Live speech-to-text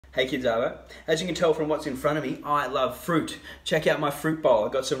Hey Kids Arvo, as you can tell from what's in front of me, I love fruit. Check out my fruit bowl.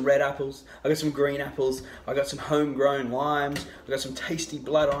 I've got some red apples, I've got some green apples, I've got some homegrown limes, I've got some tasty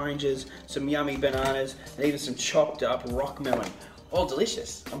blood oranges, some yummy bananas, and even some chopped up rock melon. All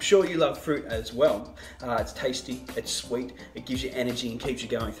delicious. I'm sure you love fruit as well. It's tasty, it's sweet, it gives you energy and keeps you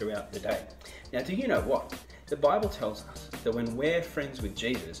going throughout the day. Now, do you know what? The Bible tells us that when we're friends with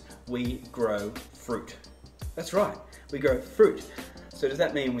Jesus, we grow fruit. That's right, we grow fruit. So does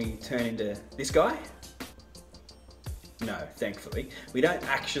that mean we turn into this guy? No, thankfully. We don't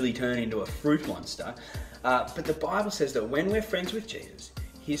actually turn into a fruit monster. But the Bible says that when we're friends with Jesus,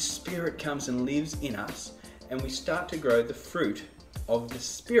 His Spirit comes and lives in us, and we start to grow the fruit of the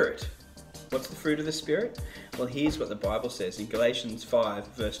Spirit. What's the fruit of the Spirit? Well, here's what the Bible says in Galatians 5,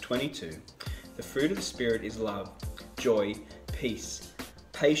 verse 22. The fruit of the Spirit is love, joy, peace,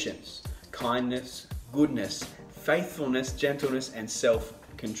 patience, kindness, goodness, faithfulness, gentleness, and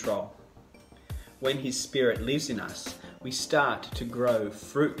self-control. When His Spirit lives in us, we start to grow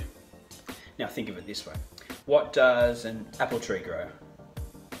fruit. Now think of it this way. What does an apple tree grow?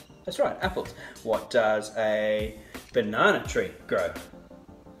 That's right, apples. What does a banana tree grow?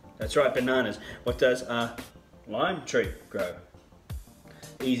 That's right, bananas. What does a lime tree grow?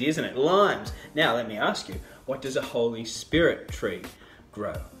 Easy, isn't it? Limes. Now let me ask you, what does a Holy Spirit tree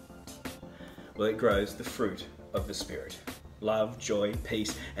grow? Well, it grows the fruit of the Spirit. Love, joy,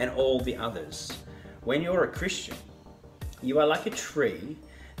 peace, and all the others. When you're a Christian, you are like a tree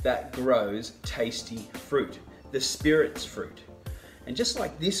that grows tasty fruit, the Spirit's fruit. And just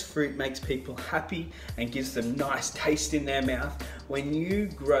like this fruit makes people happy and gives them nice taste in their mouth, when you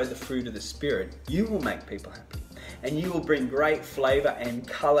grow the fruit of the Spirit, you will make people happy. And you will bring great flavor and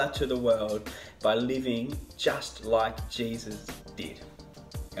color to the world by living just like Jesus did.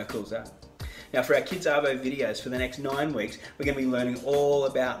 How cool is that? Now for our Kids Arvo videos for the next 9 weeks, we're going to be learning all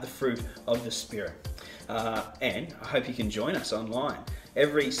about the fruit of the Spirit. And I hope you can join us online.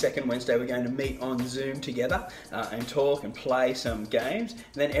 Every second Wednesday we're going to meet on Zoom together and talk and play some games. And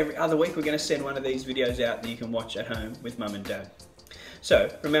then every other week we're going to send one of these videos out that you can watch at home with Mum and Dad. So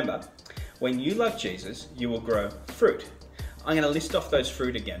remember, when you love Jesus, you will grow fruit. I'm going to list off those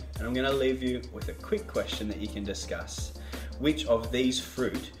fruit again, and I'm going to leave you with a quick question that you can discuss. Which of these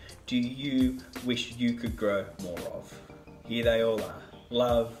fruit do you wish you could grow more of? Here they all are.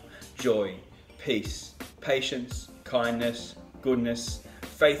 Love, joy, peace, patience, kindness, goodness,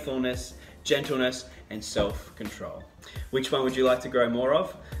 faithfulness, gentleness, and self-control. Which one would you like to grow more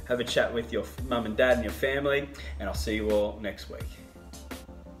of? Have a chat with your mum and dad and your family, and I'll see you all next week.